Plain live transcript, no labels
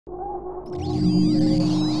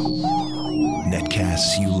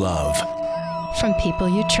Netcasts you love. From people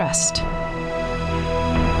you trust.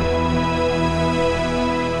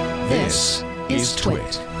 This is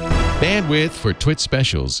TWiT. Bandwidth for TWiT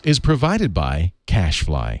specials is provided by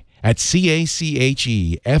CacheFly at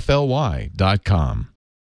CACHEFLY.com.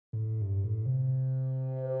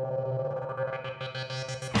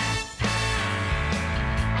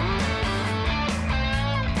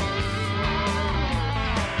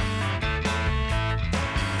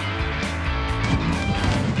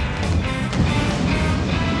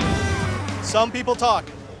 Some people talk,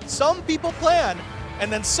 some people plan,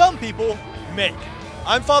 and then some people make.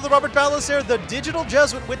 I'm Father Robert Ballecer, the digital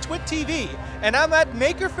Jesuit with TWiT TV, and I'm at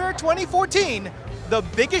Maker Faire 2014, the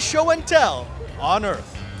biggest show and tell on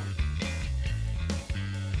Earth.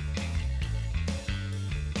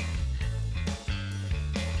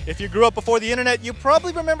 If you grew up before the internet, you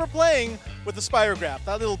probably remember playing with the spirograph,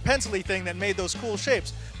 that little pencil-y thing that made those cool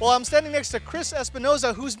shapes. Well, I'm standing next to Chris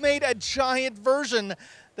Espinoza, who's made a giant version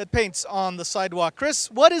that paints on the sidewalk. Chris,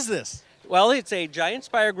 what is this? Well, it's a giant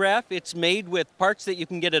spirograph. It's made with parts that you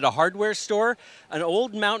can get at a hardware store, an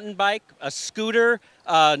old mountain bike, a scooter,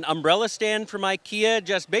 an umbrella stand from IKEA,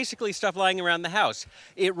 just basically stuff lying around the house.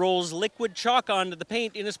 It rolls liquid chalk onto the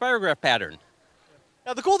paint in a spirograph pattern.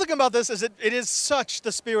 Now, the cool thing about this is it is such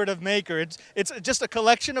the spirit of Maker. It's just a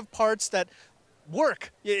collection of parts that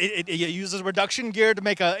work. It uses reduction gear to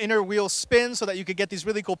make an inner wheel spin so that you could get these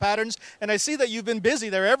really cool patterns. And I see that you've been busy.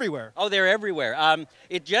 They're everywhere. Oh, they're everywhere.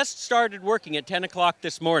 It just started working at 10 o'clock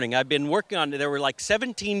this morning. I've been working on it. There were like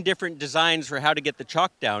 17 different designs for how to get the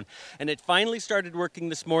chalk down. And it finally started working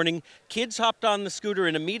this morning. Kids hopped on the scooter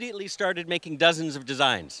and immediately started making dozens of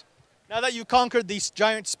designs. Now that you conquered the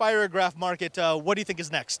giant spirograph market, what do you think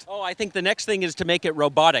is next? Oh, I think the next thing is to make it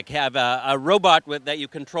robotic. Have a robot that you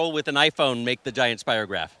control with an iPhone make the giant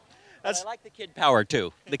spirograph. I like the kid power,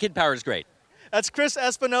 too. The kid power is great. That's Chris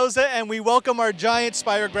Espinoza, and we welcome our giant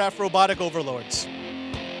spirograph robotic overlords.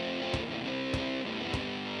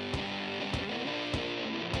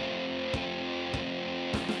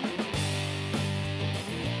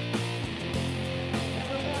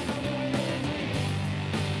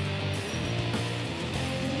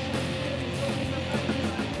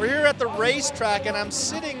 We're here at the racetrack, and I'm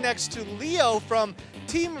sitting next to Leo from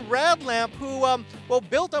Team Radlamp, who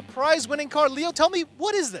built a prize-winning car. Leo, tell me,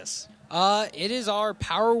 what is this? It is our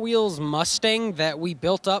Power Wheels Mustang that we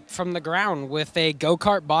built up from the ground with a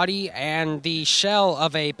go-kart body and the shell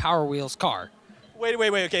of a Power Wheels car. Wait.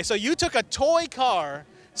 Okay, so you took a toy car,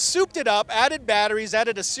 souped it up, added batteries,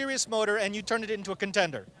 added a serious motor, and you turned it into a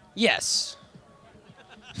contender. Yes.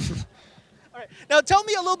 All right. Now, tell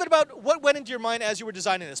me a little bit about what went into your mind as you were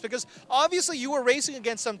designing this, because obviously you were racing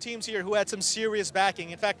against some teams here who had some serious backing.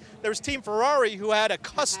 In fact, there was Team Ferrari who had a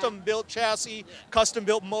custom-built chassis,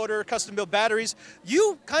 custom-built motor, custom-built batteries.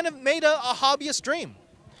 You kind of made a hobbyist dream.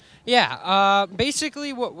 Yeah,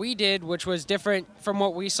 basically what we did, which was different from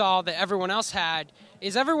what we saw that everyone else had,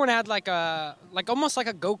 is everyone had almost like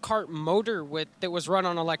a go-kart motor that was run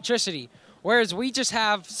on electricity. Whereas we just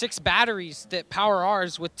have 6 batteries that power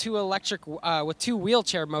ours with 2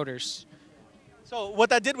 wheelchair motors. So what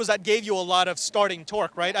that did was that gave you a lot of starting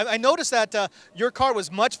torque, right? I noticed that your car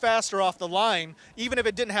was much faster off the line, even if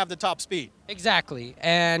it didn't have the top speed. Exactly,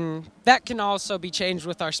 and that can also be changed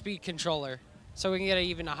with our speed controller, so we can get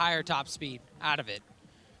even a higher top speed out of it.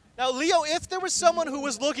 Now, Leo, if there was someone who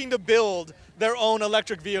was looking to build their own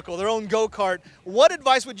electric vehicle, their own go-kart, what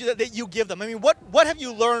advice would you give them? I mean, what have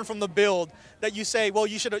you learned from the build that you say, well,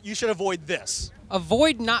 you should avoid this?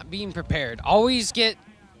 Avoid not being prepared. Always get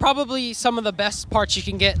probably some of the best parts you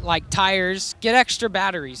can get, like tires. Get extra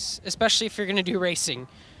batteries, especially if you're going to do racing.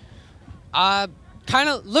 Kind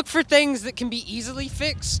of look for things that can be easily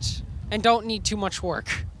fixed and don't need too much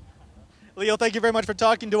work. Leo, thank you very much for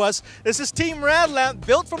talking to us. This is Team Radlamp,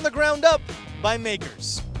 built from the ground up by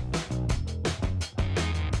makers.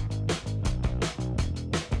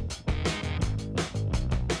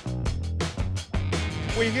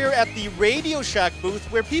 We're here at the Radio Shack booth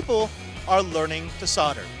where people are learning to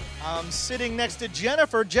solder. I'm sitting next to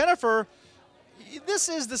Jennifer. Jennifer, this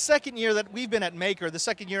is the second year that we've been at Maker, the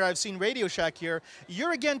second year I've seen Radio Shack here.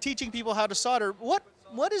 You're again teaching people how to solder. What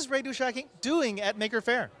is Radio Shack doing at Maker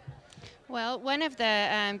Faire? Well, one of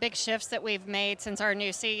the big shifts that we've made since our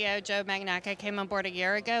new CEO, Joe Magnacca, came on board a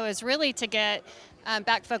year ago is really to get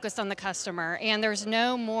back focused on the customer. And there's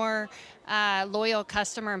no more loyal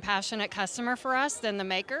customer and passionate customer for us than the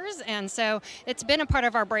makers. And so it's been a part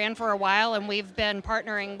of our brand for a while, and we've been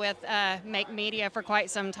partnering with Make Media for quite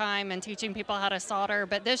some time and teaching people how to solder.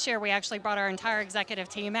 But this year we actually brought our entire executive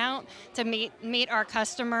team out to meet our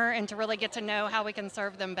customer and to really get to know how we can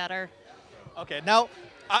serve them better. Okay, now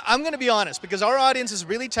I'm going to be honest, because our audience is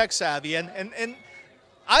really tech savvy, and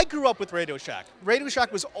I grew up with Radio Shack. Radio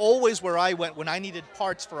Shack was always where I went when I needed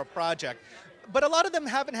parts for a project. But a lot of them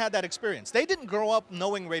haven't had that experience. They didn't grow up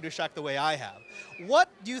knowing Radio Shack the way I have. What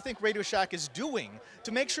do you think Radio Shack is doing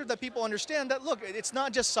to make sure that people understand that, look, it's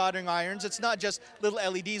not just soldering irons, it's not just little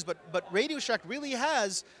LEDs, but Radio Shack really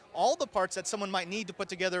has all the parts that someone might need to put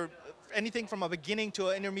together anything from a beginning to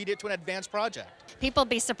an intermediate to an advanced project? People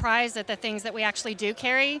be surprised at the things that we actually do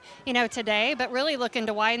carry, today, but really looking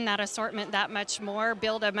to widen that assortment that much more,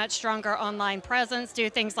 build a much stronger online presence, do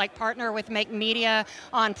things like partner with Make Media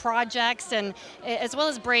on projects, and as well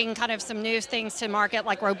as bring kind of some new things to market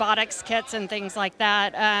like robotics kits and things like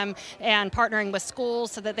that, and partnering with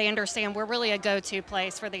schools so that they understand we're really a go-to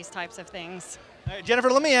place for these types of things. All right,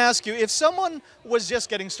 Jennifer, let me ask you, if someone was just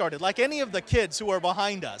getting started, like any of the kids who are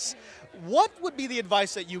behind us, what would be the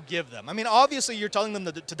advice that you give them? I mean, obviously you're telling them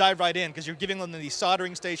to dive right in because you're giving them these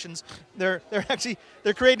soldering stations. They're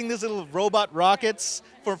creating these little robot rockets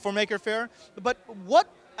for Maker Faire. But what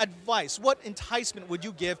advice, what enticement would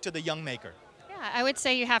you give to the young maker? I would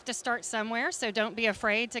say you have to start somewhere, so don't be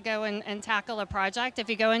afraid to go and tackle a project. If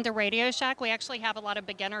you go into Radio Shack, we actually have a lot of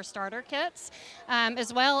beginner starter kits,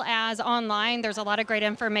 as well as online. There's a lot of great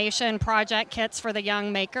information, project kits for the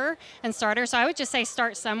young maker and starter. So I would just say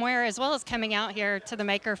start somewhere, as well as coming out here to the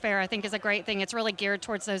Maker Faire, I think is a great thing. It's really geared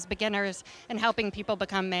towards those beginners and helping people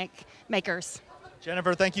become makers.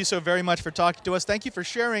 Jennifer, thank you so very much for talking to us. Thank you for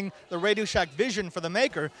sharing the Radio Shack vision for the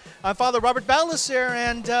maker. I'm Father Robert Ballecer,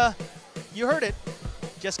 and you heard it.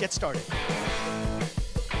 Just get started.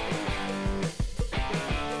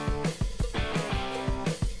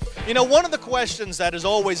 One of the questions that is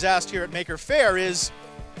always asked here at Maker Faire is,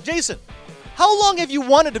 Jason, how long have you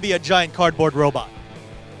wanted to be a giant cardboard robot?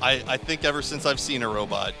 I think ever since I've seen a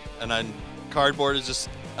robot, and cardboard is just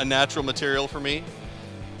a natural material for me.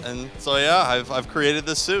 And so, yeah, I've created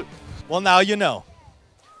this suit. Well, now you know.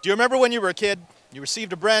 Do you remember when you were a kid? You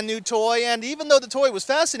received a brand new toy, and even though the toy was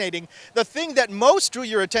fascinating, the thing that most drew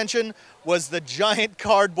your attention was the giant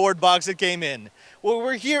cardboard box that came in. Well,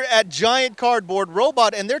 we're here at Giant Cardboard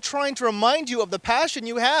Robot, and they're trying to remind you of the passion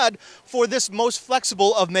you had for this most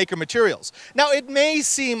flexible of maker materials. Now, it may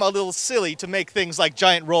seem a little silly to make things like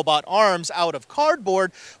giant robot arms out of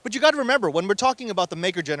cardboard, but you got to remember, when we're talking about the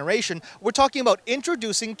maker generation, we're talking about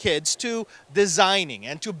introducing kids to designing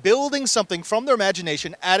and to building something from their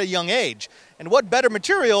imagination at a young age. And what better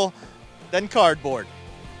material than cardboard?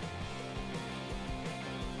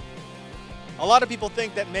 A lot of people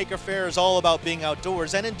think that Maker Faire is all about being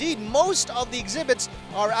outdoors, and indeed most of the exhibits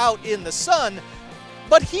are out in the sun.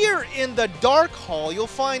 But here in the dark hall, you'll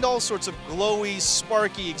find all sorts of glowy,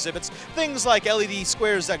 sparky exhibits, things like LED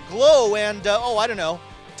squares that glow and, I don't know,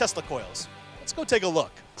 Tesla coils. Let's go take a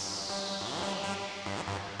look.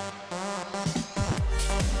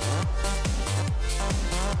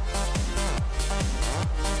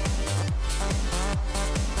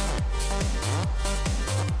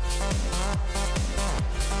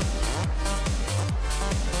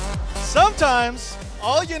 Sometimes,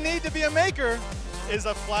 all you need to be a maker is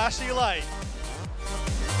a flashy light.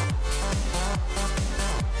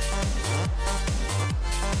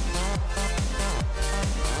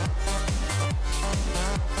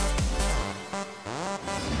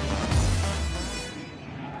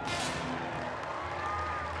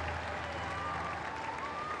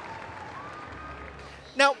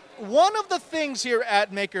 Now, one of the things here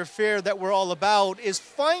at Maker Faire that we're all about is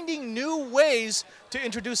finding new ways to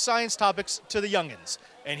introduce science topics to the youngins.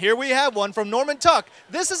 And here we have one from Norman Tuck.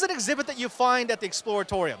 This is an exhibit that you find at the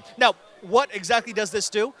Exploratorium. Now, what exactly does this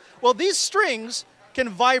do? Well, these strings can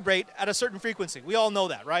vibrate at a certain frequency. We all know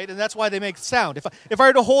that, right? And that's why they make sound. If I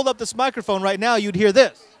were to hold up this microphone right now, you'd hear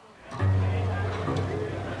this.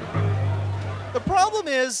 The problem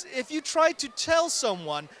is, if you try to tell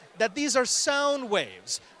someone that these are sound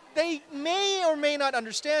waves, they may or may not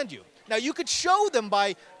understand you. Now, you could show them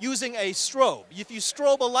by using a strobe. If you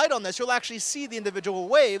strobe a light on this, you'll actually see the individual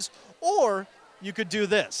waves, or you could do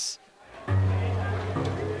this.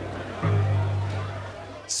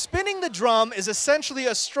 Spinning the drum is essentially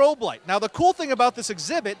a strobe light. Now, the cool thing about this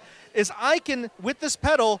exhibit is I can, with this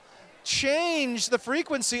pedal, change the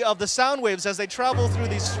frequency of the sound waves as they travel through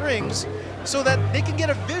these strings so that they can get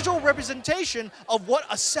a visual representation of what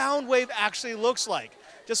a sound wave actually looks like.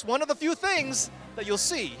 Just one of the few things that you'll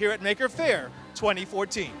see here at Maker Faire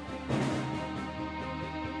 2014.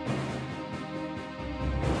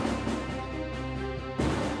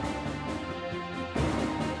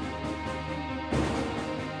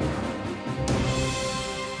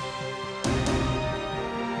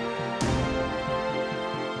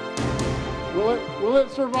 Will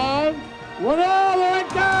it survive? Well, there it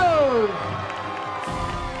goes!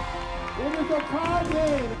 It is a tie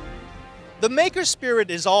game. The maker spirit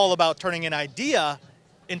is all about turning an idea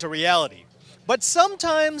into reality. But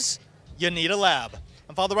sometimes you need a lab.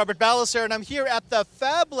 I'm Father Robert Ballecer, and I'm here at the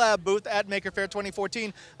Fab Lab booth at Maker Faire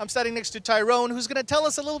 2014. I'm standing next to Tyrone, who's going to tell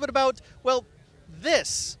us a little bit about, well,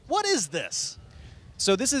 this. What is this?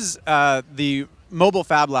 So this is the mobile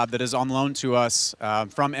Fab Lab that is on loan to us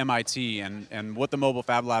from MIT, and what the mobile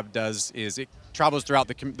Fab Lab does is it travels throughout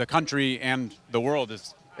the country and the world,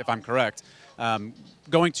 if I'm correct,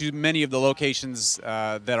 going to many of the locations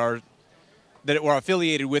that were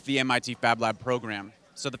affiliated with the MIT Fab Lab program.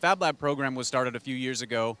 So the Fab Lab program was started a few years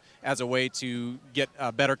ago as a way to get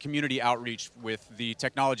better community outreach with the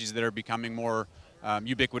technologies that are becoming more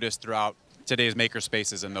ubiquitous throughout today's maker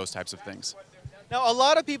spaces and those types of things. Now, a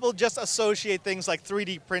lot of people just associate things like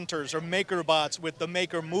 3D printers or maker bots with the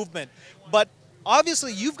maker movement, but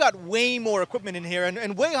obviously you've got way more equipment in here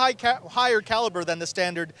and way higher caliber than the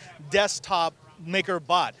standard desktop maker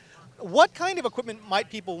bot. What kind of equipment might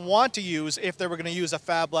people want to use if they were going to use a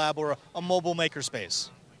Fab Lab or a mobile makerspace?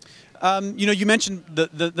 You know, you mentioned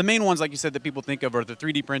the main ones, like you said, that people think of are the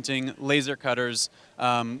 3D printing, laser cutters.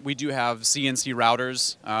 We do have CNC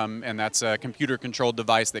routers, and that's a computer-controlled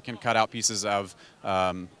device that can cut out pieces of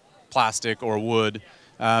plastic or wood.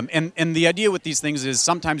 And the idea with these things is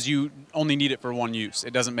sometimes you only need it for one use.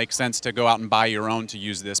 It doesn't make sense to go out and buy your own to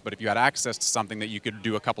use this, but if you had access to something that you could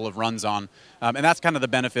do a couple of runs on, and that's kind of the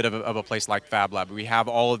benefit of a place like Fab Lab. We have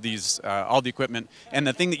all of these, all the equipment, and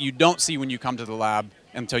the thing that you don't see when you come to the lab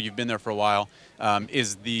until you've been there for a while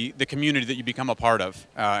is the community that you become a part of,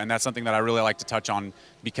 and that's something that I really like to touch on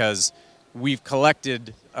because we've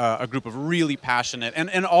collected a group of really passionate,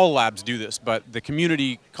 and all labs do this, but the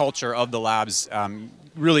community culture of the labs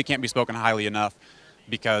really can't be spoken highly enough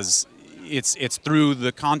because it's through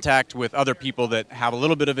the contact with other people that have a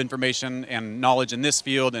little bit of information and knowledge in this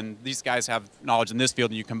field, and these guys have knowledge in this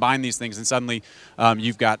field, and you combine these things, and suddenly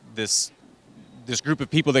you've got this group of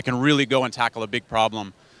people that can really go and tackle a big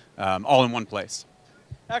problem all in one place.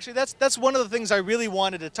 Actually, that's one of the things I really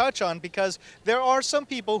wanted to touch on, because there are some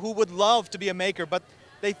people who would love to be a maker, but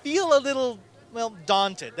they feel a little, well,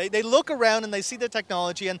 daunted. They look around and they see the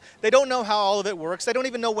technology and they don't know how all of it works. They don't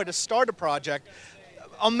even know where to start a project.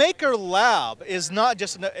 A maker lab is not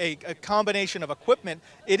just a combination of equipment.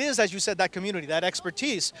 It is, as you said, that community, that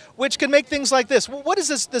expertise, which can make things like this. What is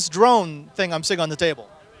this drone thing I'm seeing on the table?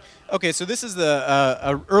 Okay, so this is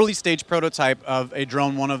the early stage prototype of a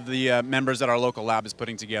drone one of the members at our local lab is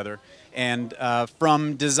putting together. And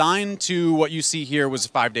from design to what you see here was a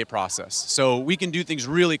 5-day process. So we can do things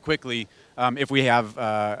really quickly if we have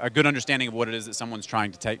a good understanding of what it is that someone's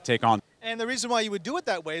trying to take on. And the reason why you would do it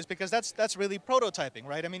that way is because that's really prototyping,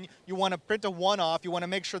 right? I mean, you want to print a one-off, you want to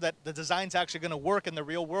make sure that the design's actually going to work in the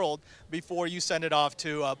real world before you send it off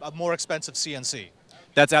to a more expensive CNC.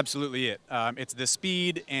 That's absolutely it. It's the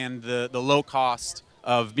speed and the low cost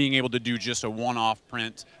of being able to do just a one-off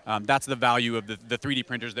print. That's the value of the 3D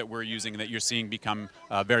printers that we're using and that you're seeing become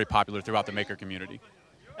very popular throughout the maker community.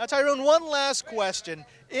 Now, Tyrone, one last question.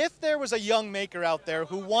 If there was a young maker out there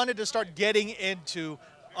who wanted to start getting into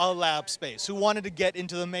a lab space, who wanted to get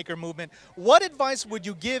into the maker movement, what advice would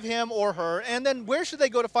you give him or her? And then where should they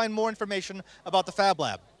go to find more information about the Fab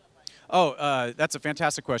Lab? Oh, that's a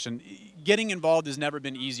fantastic question. Getting involved has never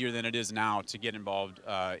been easier than it is now to get involved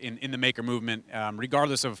in the maker movement,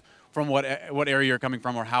 regardless of from what area you're coming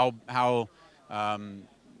from or how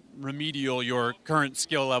remedial your current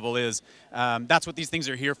skill level is. That's what these things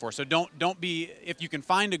are here for. So don't be, if you can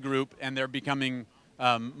find a group and they're becoming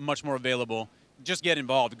much more available, just get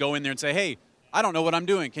involved. Go in there and say, hey, I don't know what I'm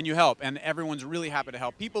doing. Can you help? And everyone's really happy to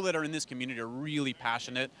help. People that are in this community are really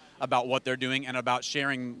passionate about what they're doing and about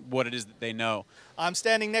sharing what it is that they know. I'm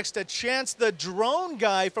standing next to Chance, the drone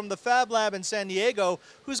guy from the Fab Lab in San Diego,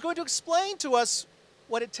 who's going to explain to us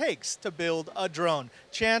what it takes to build a drone.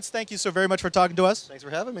 Chance, thank you so very much for talking to us. Thanks for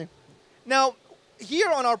having me. Now, here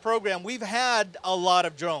on our program, we've had a lot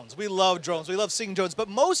of drones. We love drones. We love seeing drones, but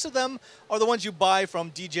most of them are the ones you buy from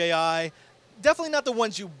DJI. Definitely not the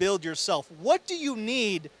ones you build yourself. What do you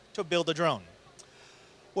need to build a drone?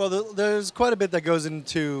 Well, there's quite a bit that goes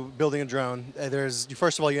into building a drone.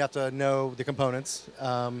 First of all, you have to know the components: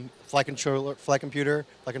 flight computer, flight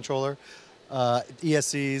controller,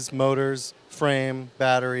 ESCs, motors, frame,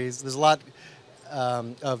 batteries. There's a lot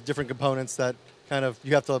of different components that kind of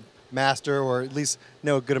you have to master or at least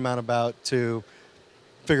know a good amount about to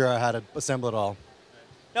figure out how to assemble it all.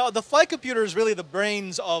 Now, the flight computer is really the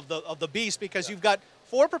brains of the beast because you've got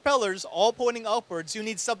 4 propellers all pointing upwards. You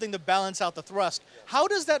need something to balance out the thrust. How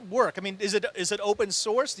does that work? I mean, is it open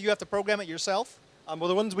source? Do you have to program it yourself? Well,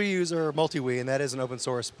 the ones we use are multi-wii, and that is an open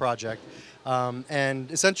source project.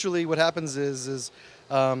 And essentially what happens is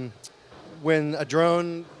when a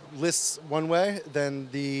drone lists one way, then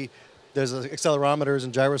there's accelerometers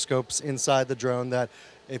and gyroscopes inside the drone that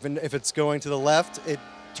if it's going to the left, it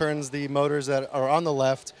turns the motors that are on the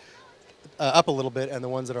left up a little bit and the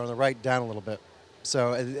ones that are on the right down a little bit.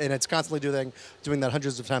 So, and it's constantly doing that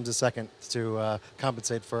hundreds of times a second to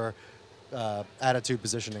compensate for attitude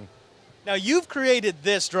positioning. Now, you've created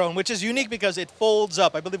this drone, which is unique because it folds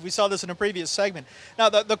up. I believe we saw this in a previous segment. Now,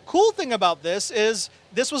 the cool thing about this is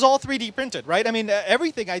this was all 3D printed, right? I mean,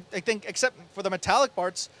 everything, I think, except for the metallic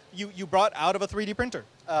parts, you brought out of a 3D printer.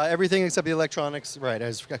 Everything except the electronics, right,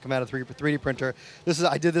 has come out of 3D printer.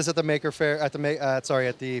 I did this at the Maker Faire, at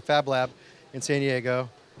the Fab Lab in San Diego.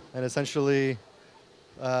 And essentially,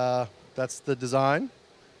 that's the design.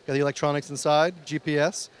 Got the electronics inside,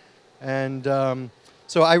 GPS, and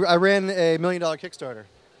so I ran a $1 million Kickstarter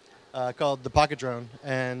called the Pocket Drone,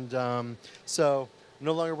 and so I'm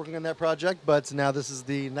no longer working on that project, but now this is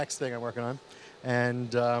the next thing I'm working on,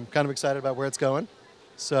 and I'm kind of excited about where it's going.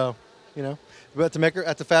 So, you know, but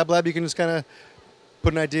at the Fab Lab, you can just kind of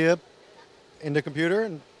put an idea into a computer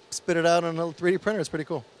and spit it out on a 3D printer. It's pretty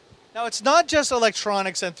cool. Now, it's not just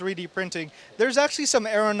electronics and 3D printing. There's actually some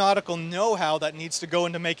aeronautical know-how that needs to go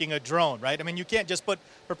into making a drone, right? I mean, you can't just put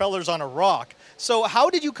propellers on a rock. So how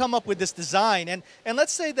did you come up with this design? And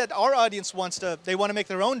let's say that our audience want to make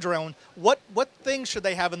their own drone. What things should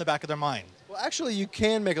they have in the back of their mind? Well, actually, you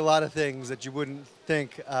can make a lot of things that you wouldn't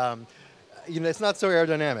think. You know, it's not so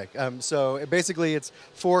aerodynamic. So basically, it's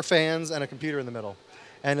 4 fans and a computer in the middle.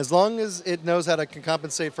 And as long as it knows how to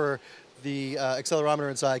compensate for the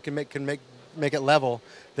accelerometer inside can make it level,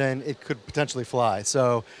 then it could potentially fly.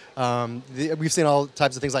 So we've seen all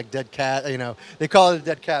types of things like dead cat. You know, they call it a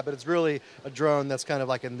dead cat, but it's really a drone that's kind of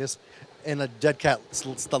like in a dead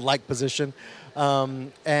cat-like position,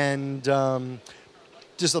 and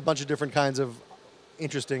just a bunch of different kinds of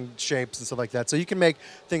interesting shapes and stuff like that. So you can make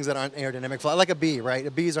things that aren't aerodynamic, like a bee,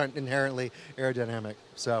 right? Bees aren't inherently aerodynamic,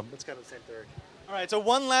 so it's kind of the same theory. All right, so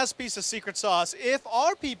one last piece of secret sauce. If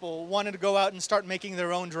our people wanted to go out and start making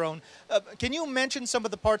their own drone, can you mention some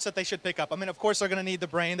of the parts that they should pick up? I mean, of course, they're going to need the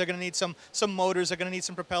brain. They're going to need some motors. They're going to need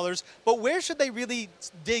some propellers. But where should they really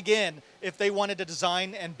dig in if they wanted to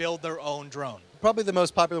design and build their own drone? Probably the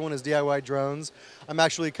most popular one is DIY drones. I'm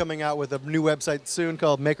actually coming out with a new website soon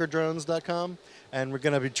called makerdrones.com. And we're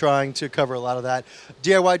going to be trying to cover a lot of that.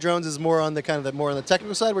 DIY drones is more on the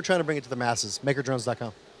technical side. We're trying to bring it to the masses.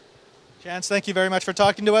 Makerdrones.com. Chance, thank you very much for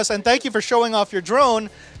talking to us, and thank you for showing off your drone.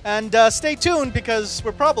 And stay tuned because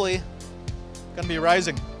we're probably going to be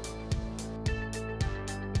rising.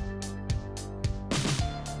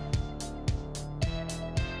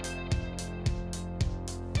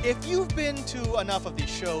 If you've been to enough of these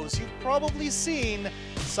shows, you've probably seen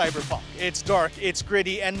cyberpunk. It's dark, it's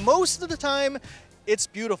gritty, and most of the time, it's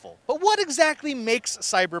beautiful. But what exactly makes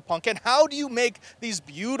cyberpunk, and how do you make these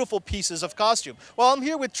beautiful pieces of costume? Well, I'm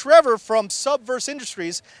here with Trevor from Subverse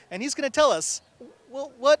Industries, and he's going to tell us,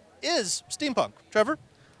 well, what is steampunk? Trevor?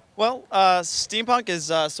 Well, steampunk is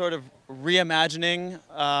sort of reimagining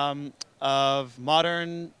of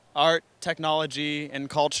modern art, technology,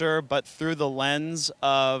 and culture, but through the lens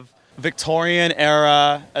of Victorian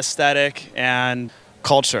era aesthetic and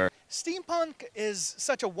culture. Steampunk is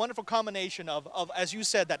such a wonderful combination of, as you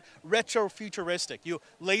said, that retro-futuristic,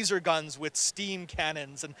 laser guns with steam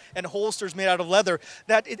cannons and holsters made out of leather,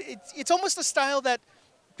 that it's almost a style that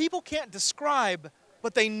people can't describe,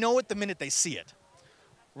 but they know it the minute they see it.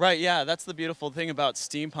 Right, yeah, that's the beautiful thing about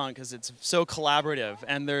steampunk is it's so collaborative,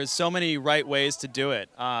 and there's so many right ways to do it.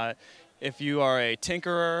 If you are a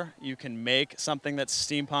tinkerer, you can make something that's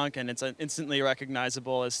steampunk and it's instantly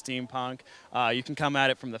recognizable as steampunk. You can come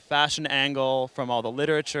at it from the fashion angle, from all the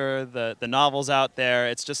literature, the novels out there.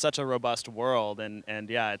 It's just such a robust world, and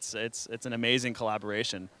yeah, it's an amazing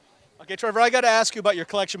collaboration. Okay, Trevor, I got to ask you about your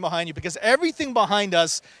collection behind you because everything behind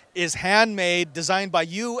us is handmade, designed by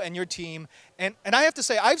you and your team. And I have to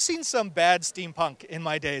say, I've seen some bad steampunk in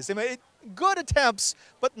my days. I mean, good attempts,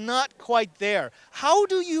 but not quite there. How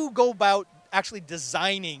do you go about actually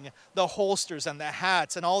designing the holsters and the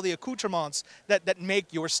hats and all the accoutrements that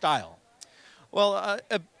make your style? Well,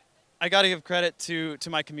 I got to give credit to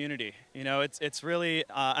my community. You know, it's really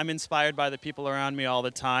I'm inspired by the people around me all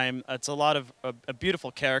the time. It's a lot of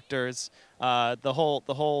beautiful characters. The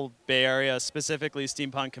whole Bay Area, specifically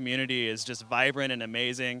steampunk community, is just vibrant and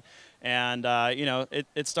amazing. And you know,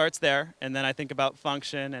 it starts there, and then I think about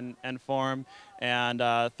function and form, and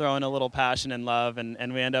throw in a little passion and love,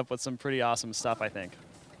 and we end up with some pretty awesome stuff, I think.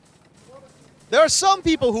 There are some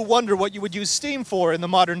people who wonder what you would use steam for in the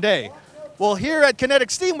modern day. Well, here at Kinetic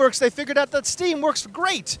Steamworks, they figured out that steam works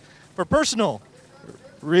great for personal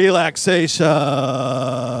relaxation.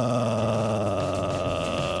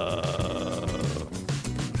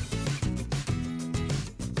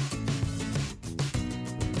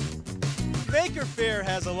 Maker Faire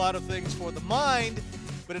has a lot of things for the mind,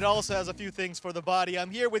 but it also has a few things for the body. I'm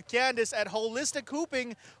here with Candace at Holistic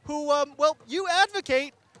Hooping, who, well, you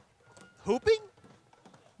advocate hooping?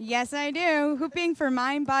 Yes, I do. Hooping for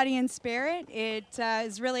mind, body, and spirit. It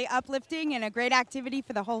is really uplifting and a great activity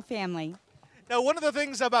for the whole family. Now, one of the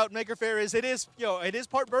things about Maker Faire is it is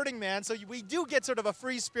part Burning Man, so we do get sort of a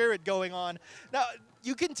free spirit going on. Now,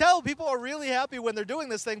 you can tell people are really happy when they're doing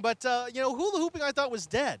this thing, but you know, hula hooping I thought was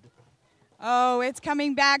dead. Oh, it's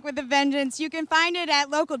coming back with a vengeance. You can find it at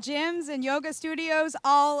local gyms and yoga studios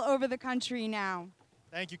all over the country now.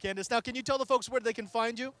 Thank you, Candace. Now, can you tell the folks where they can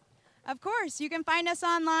find you? Of course, you can find us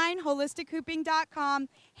online, holistichooping.com,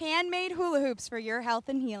 handmade hula hoops for your health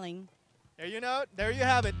and healing. There you know it. There you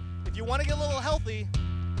have it. If you want to get a little healthy,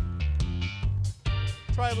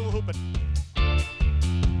 try a little hooping.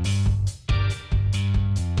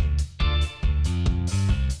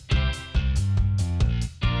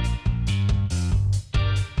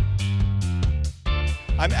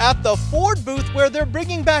 I'm at the Ford booth where they're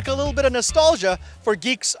bringing back a little bit of nostalgia for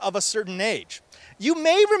geeks of a certain age. You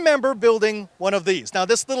may remember building one of these. Now,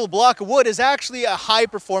 this little block of wood is actually a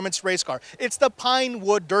high-performance race car. It's the Pine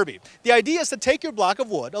Wood Derby. The idea is to take your block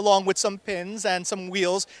of wood, along with some pins and some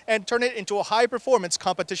wheels, and turn it into a high-performance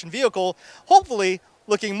competition vehicle, hopefully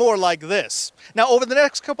looking more like this. Now, over the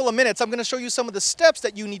next couple of minutes, I'm going to show you some of the steps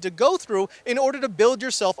that you need to go through in order to build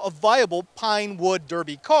yourself a viable Pine Wood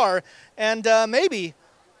Derby car, and maybe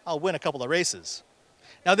I'll win a couple of races.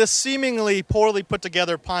 Now, this seemingly poorly put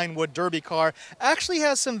together Pine Wood Derby car actually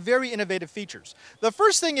has some very innovative features. The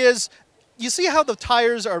first thing is, you see how the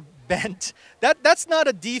tires are bent? That's not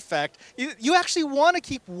a defect. You actually want to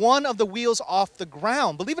keep one of the wheels off the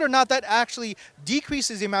ground. Believe it or not, that actually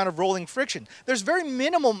decreases the amount of rolling friction. There's very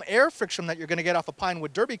minimum air friction that you're going to get off a Pine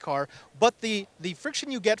Wood Derby car, but the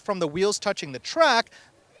friction you get from the wheels touching the track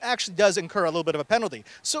actually does incur a little bit of a penalty.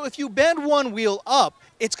 So if you bend one wheel up,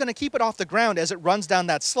 it's going to keep it off the ground as it runs down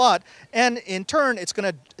that slot, and in turn, it's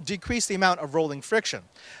going to decrease the amount of rolling friction.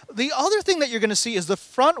 The other thing that you're going to see is the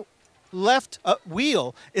front left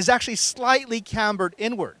wheel is actually slightly cambered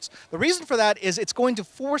inwards. The reason for that is it's going to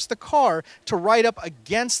force the car to ride up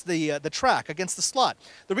against the track, against the slot.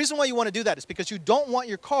 The reason why you want to do that is because you don't want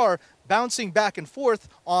your car bouncing back and forth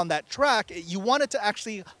on that track. You want it to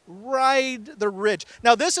actually ride the ridge.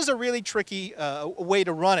 Now, this is a really tricky way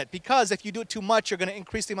to run it, because if you do it too much, you're going to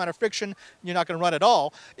increase the amount of friction. You're not going to run at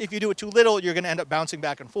all. If you do it too little, you're going to end up bouncing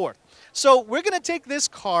back and forth. So we're going to take this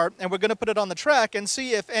car and we're going to put it on the track and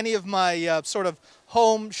see if any of my sort of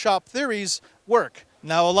home shop theories work.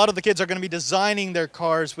 Now, a lot of the kids are going to be designing their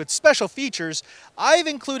cars with special features. I've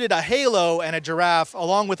included a halo and a giraffe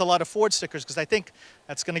along with a lot of Ford stickers because I think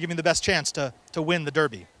that's going to give me the best chance to win the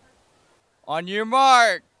Derby. On your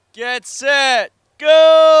mark, get set,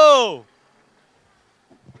 go!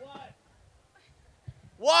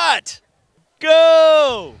 What?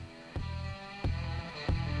 Go!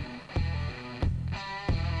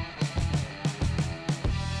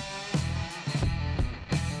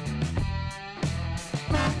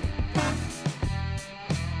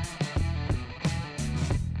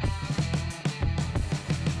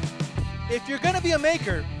 If you're going to be a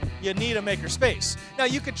maker, you need a maker space. Now,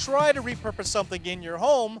 you could try to repurpose something in your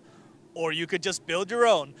home, or you could just build your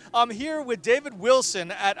own. I'm here with David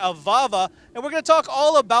Wilson at Avava, and we're going to talk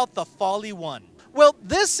all about the Folly One. Well,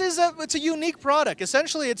 this is it's a unique product.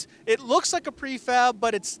 Essentially, it looks like a prefab,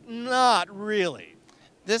 but it's not really.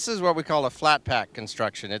 This is what we call a flat pack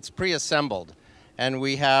construction. It's pre-assembled, and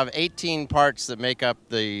we have 18 parts that make up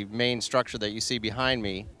the main structure that you see behind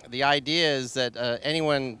me. The idea is that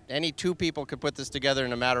any two people could put this together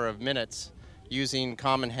in a matter of minutes using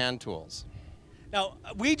common hand tools. Now,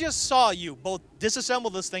 we just saw you both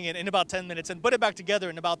disassemble this thing in about 10 minutes and put it back together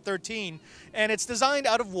in about 13. And it's designed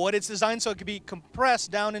out of wood. It's designed so it could be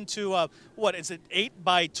compressed down into, what is it, 8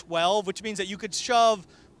 by 12, which means that you could shove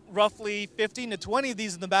roughly 15 to 20 of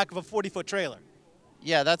these in the back of a 40-foot trailer.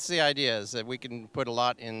 Yeah, that's the idea, is that we can put a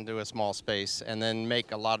lot into a small space and then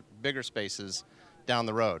make a lot bigger spaces down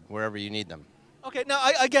the road, wherever you need them. Okay, now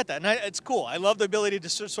I get that, and it's cool. I love the ability to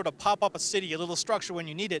sort of pop up a city, a little structure when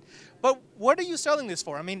you need it. But what are you selling this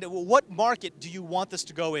for? I mean, what market do you want this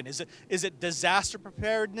to go in? Is it disaster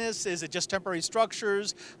preparedness? Is it just temporary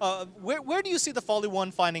structures? Where do you see the Folly One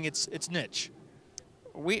finding its niche?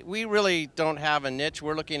 We really don't have a niche.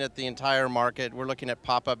 We're looking at the entire market. We're looking at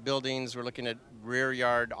pop-up buildings. We're looking at rear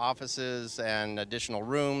yard offices and additional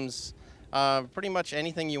rooms. Pretty much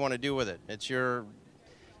anything you want to do with it.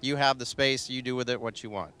 You have the space, you do with it what you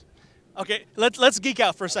want. Okay, let's geek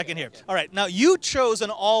out for a second here. All right, now you chose an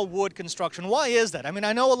all-wood construction. Why is that? I mean,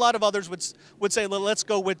 I know a lot of others would say, let's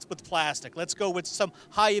go with plastic. Let's go with some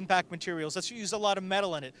high-impact materials. Let's use a lot of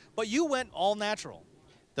metal in it. But you went all natural.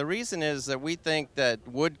 The reason is that we think that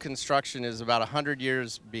wood construction is about 100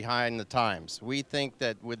 years behind the times. We think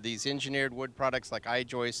that with these engineered wood products like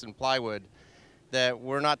I-joist and plywood, that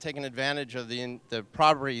we're not taking advantage of the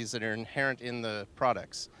properties that are inherent in the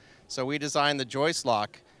products. So we designed the joist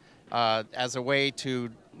lock as a way to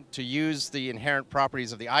use the inherent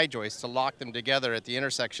properties of the I-joist to lock them together at the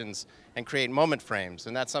intersections and create moment frames,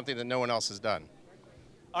 and that's something that no one else has done.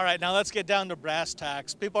 All right, now let's get down to brass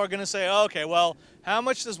tacks. People are going to say, okay, well, how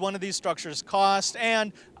much does one of these structures cost,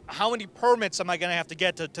 and how many permits am I going to have to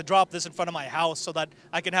get to drop this in front of my house so that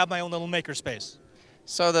I can have my own little makerspace?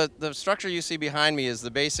 So the structure you see behind me is the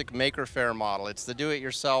basic Maker Faire model. It's the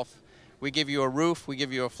do-it-yourself. We give you a roof, we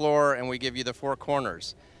give you a floor, and we give you the 4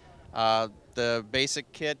 corners. The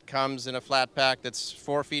basic kit comes in a flat pack that's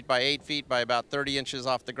 4 feet by 8 feet by about 30 inches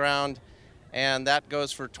off the ground, and that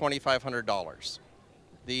goes for $2,500.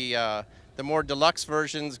 The more deluxe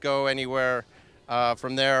versions go anywhere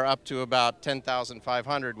from there up to about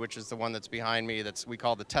 $10,500, which is the one that's behind me we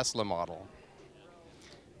call the Tesla model.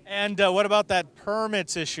 And what about that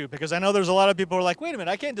permits issue? Because I know there's a lot of people who are like, wait a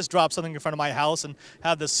minute, I can't just drop something in front of my house and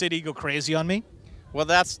have the city go crazy on me. Well,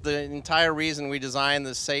 that's the entire reason we designed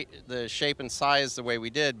the shape and size the way we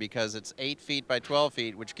did, because it's 8 feet by 12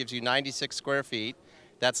 feet, which gives you 96 square feet.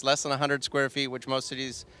 That's less than 100 square feet, which most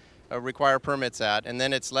cities require permits at, and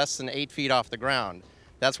then it's less than 8 feet off the ground.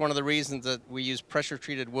 That's one of the reasons that we use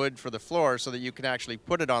pressure-treated wood for the floor, so that you can actually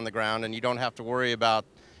put it on the ground and you don't have to worry about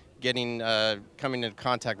coming into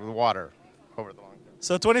contact with water over the long term.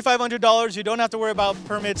 So $2,500, you don't have to worry about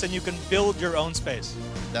permits, and you can build your own space.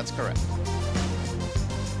 That's correct.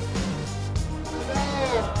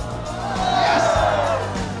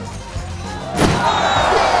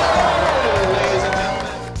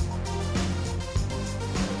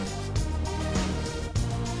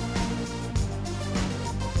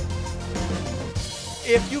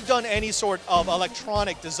 If you've done any sort of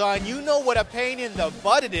electronic design, you know what a pain in the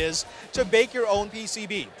butt it is to bake your own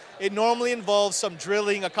PCB. It normally involves some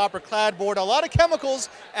drilling, a copper clad board, a lot of chemicals,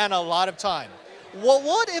 and a lot of time. Well,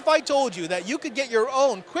 what if I told you that you could get your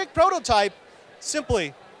own quick prototype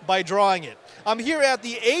simply by drawing it? I'm here at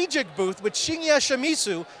the AGIC booth with Shinya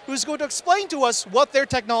Shimizu, who's going to explain to us what their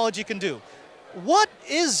technology can do. What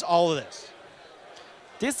is all of this?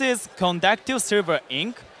 This is conductive silver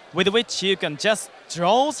ink, with which you can just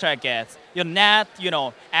draw circuits. You're not,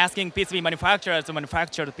 asking PCB manufacturers to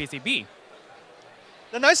manufacture the PCB.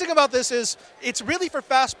 The nice thing about this is it's really for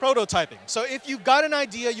fast prototyping. So if you've got an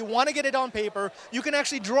idea, you want to get it on paper, you can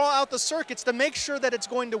actually draw out the circuits to make sure that it's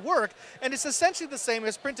going to work. And it's essentially the same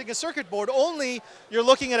as printing a circuit board, only you're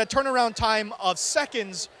looking at a turnaround time of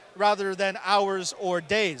seconds rather than hours or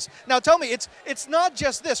days. Now tell me, it's not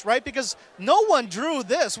just this, right? Because no one drew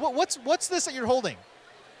this. What's this that you're holding?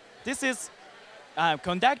 This is a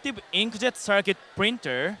conductive inkjet circuit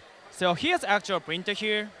printer. So here's actual printer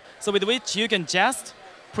here. So with which you can just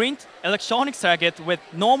print electronic circuit with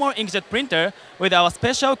normal inkjet printer with our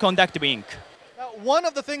special conductive ink. Now, one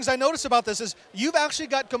of the things I noticed about this is you've actually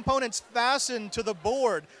got components fastened to the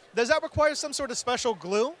board. Does that require some sort of special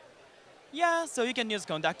glue? Yeah, so you can use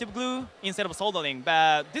conductive glue instead of soldering,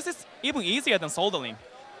 but this is even easier than soldering.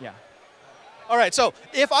 Yeah. All right, so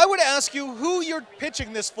if I were to ask you who you're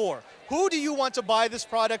pitching this for, who do you want to buy this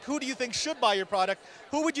product? Who do you think should buy your product?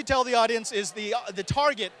 Who would you tell the audience is the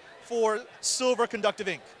target for silver conductive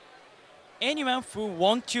ink? Anyone who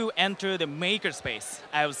wants to enter the maker space,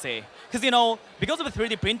 I would say. Because, because of a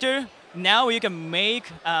 3D printer, now you can make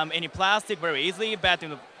any plastic very easily, but,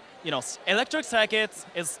 electric circuits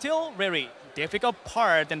is still very difficult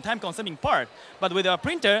part and time-consuming part. But with a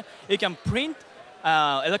printer, you can print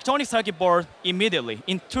electronic circuit board immediately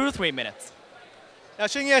in 2-3 minutes. Now,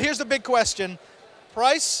 Shinya, here's the big question.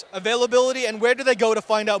 Price, availability, and where do they go to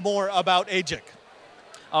find out more about AGIC?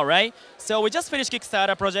 All right, so we just finished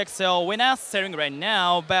Kickstarter project, so we're not selling right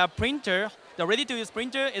now, but printer, the ready-to-use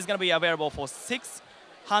printer is going to be available for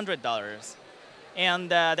 $600. And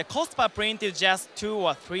the cost per print is just $2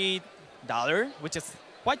 or $3, which is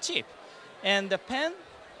quite cheap. And the pen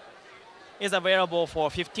is available for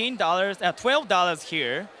 $15, $12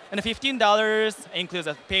 here, and $15 includes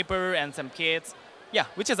a paper and some kits, yeah,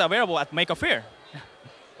 which is available at Maker Faire.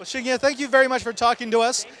 Well, Shinya, thank you very much for talking to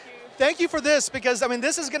us. Thank you for this, because, I mean,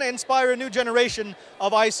 this is going to inspire a new generation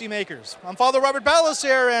of IC makers. I'm Father Robert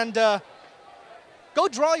Ballecer, and go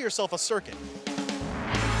draw yourself a circuit.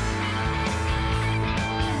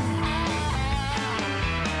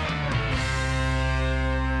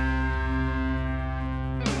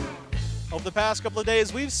 Over the past couple of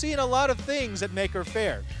days, we've seen a lot of things at Maker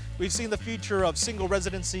Faire. We've seen the future of single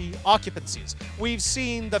residency occupancies. We've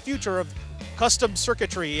seen the future of custom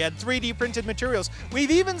circuitry and 3D printed materials.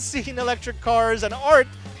 We've even seen electric cars and art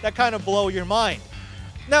that kind of blow your mind.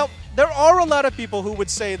 Now, there are a lot of people who would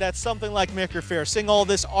say that something like Maker Faire, seeing all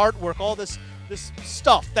this artwork, all this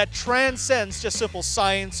stuff that transcends just simple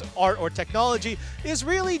science, art, or technology, is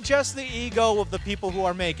really just the ego of the people who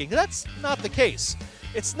are making. That's not the case.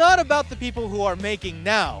 It's not about the people who are making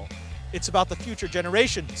now. It's about the future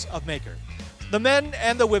generations of maker. The men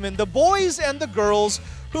and the women, the boys and the girls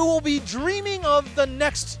who will be dreaming of the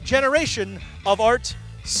next generation of art,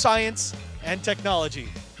 science, and technology.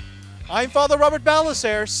 I'm Father Robert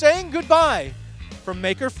Ballecer saying goodbye from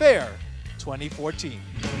Maker Faire 2014.